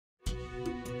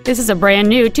This is a brand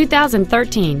new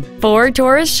 2013 Ford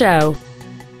Taurus SHOW.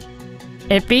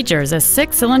 It features a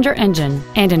 6-cylinder engine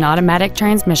and an automatic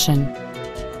transmission.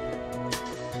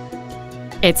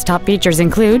 Its top features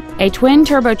include a twin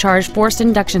turbocharged forced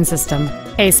induction system,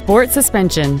 a sport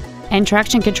suspension, and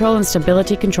traction control and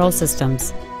stability control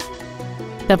systems.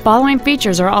 The following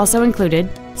features are also included: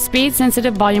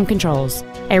 speed-sensitive volume controls,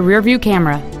 a rear-view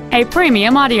camera, a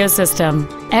premium audio system,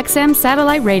 XM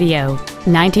satellite radio,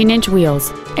 19-inch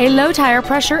wheels, a low tire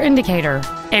pressure indicator,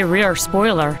 a rear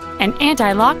spoiler, an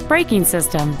anti-lock braking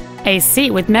system, a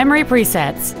seat with memory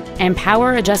presets, and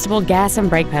power-adjustable gas and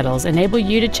brake pedals enable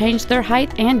you to change their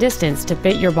height and distance to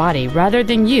fit your body rather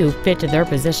than you fit to their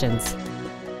positions.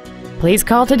 Please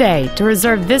call today to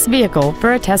reserve this vehicle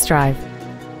for a test drive.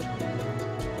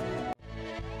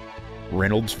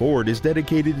 Reynolds Ford is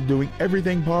dedicated to doing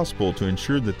everything possible to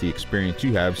ensure that the experience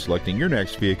you have selecting your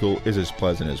next vehicle is as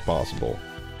pleasant as possible.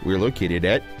 We're located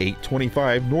at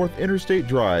 825 North Interstate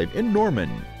Drive in Norman.